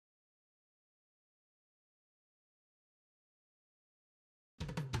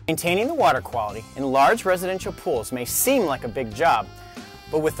Maintaining the water quality in large residential pools may seem like a big job,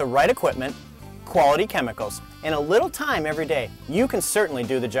 but with the right equipment, quality chemicals, and a little time every day, you can certainly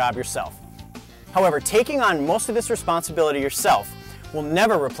do the job yourself. However, taking on most of this responsibility yourself will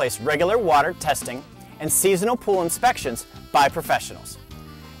never replace regular water testing and seasonal pool inspections by professionals.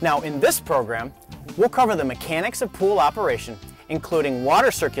 Now, in this program, we'll cover the mechanics of pool operation, including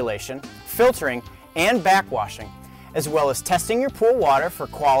water circulation, filtering, and backwashing, as well as testing your pool water for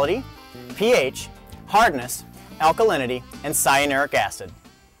quality, pH, hardness, alkalinity, and cyanuric acid.